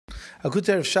A good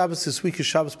day of Shabbos this week is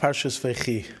Shabbos Parshas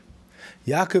Vayechi.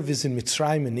 Yaakov is in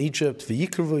Mitzrayim in Egypt.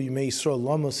 V'yikravu Yimei Yisrael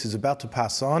Lamos is about to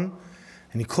pass on,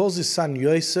 and he calls his son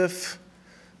Yosef,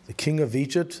 the king of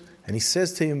Egypt, and he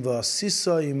says to him,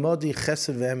 "V'asisa imodi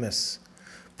chesed ve'emes."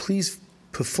 Please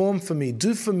perform for me,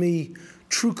 do for me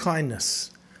true kindness.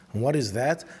 And what is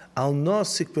that? Al no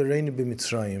sikbereini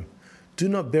b'Mitzrayim. Do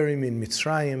not bury me in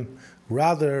Mitzrayim.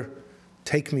 Rather,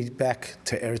 take me back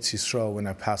to Eretz Yisrael when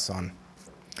I pass on.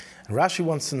 And Rashi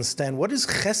wants to understand, what is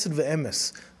chesed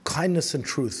ve'emes, kindness and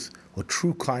truth, or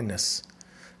true kindness?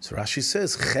 So Rashi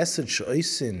says, chesed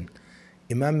she'oisin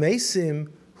imam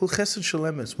meisim hu chesed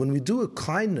shelemes. When we do a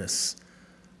kindness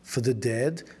for the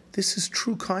dead, this is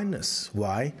true kindness.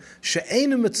 Why?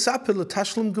 She'einu mitzape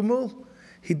l'tashlum gemul.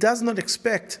 He does not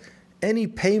expect any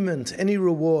payment, any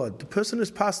reward. The person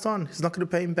has passed on. He's not going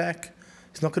to pay him back.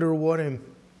 He's not going to reward him.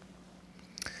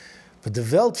 But the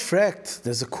Welt fragt,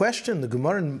 there's a question. The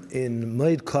Gemara in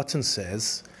Moed Katan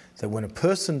says that when a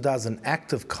person does an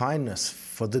act of kindness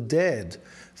for the dead,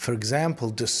 for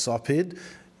example, desopid,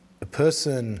 a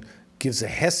person gives a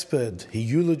hesped, he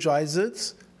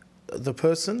eulogizes the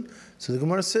person. So the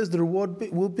Gemara says the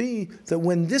reward will be that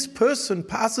when this person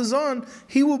passes on,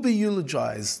 he will be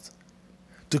eulogized.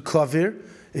 The kavir,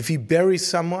 if he buries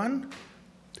someone,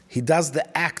 he does the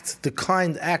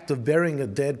kind act of burying a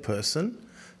dead person.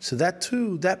 So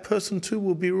that person too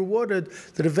will be rewarded,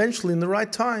 that eventually in the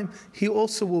right time, he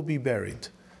also will be buried.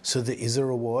 So there is a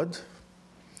reward.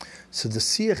 So the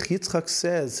Siach Yitzchak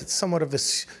says, it's somewhat of a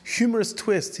humorous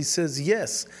twist. He says,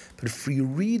 yes, but if you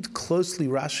read closely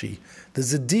Rashi,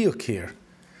 there's a diuk here.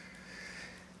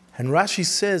 And Rashi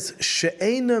says,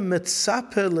 She'ena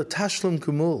metzape l'tashlum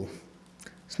gemul.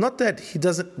 It's not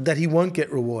that he won't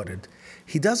get rewarded.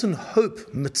 He doesn't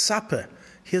hope, metzape.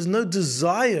 He has no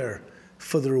desire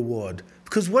for the reward.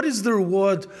 Because what is the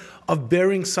reward of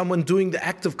burying someone, doing the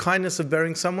act of kindness of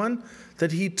burying someone?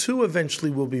 That he too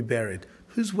eventually will be buried.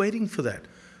 Who's waiting for that?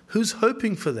 Who's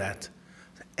hoping for that?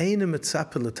 No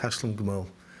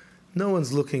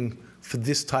one's looking for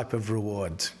this type of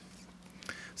reward.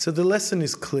 So the lesson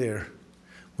is clear.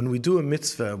 When we do a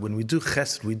mitzvah, when we do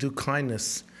chesed, we do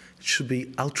kindness, it should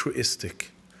be altruistic,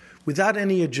 without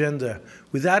any agenda,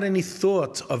 without any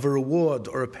thought of a reward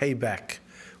or a payback.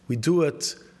 We do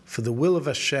it for the will of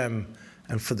Hashem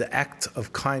and for the act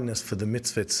of kindness, for the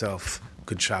mitzvah itself.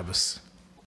 Good Shabbos.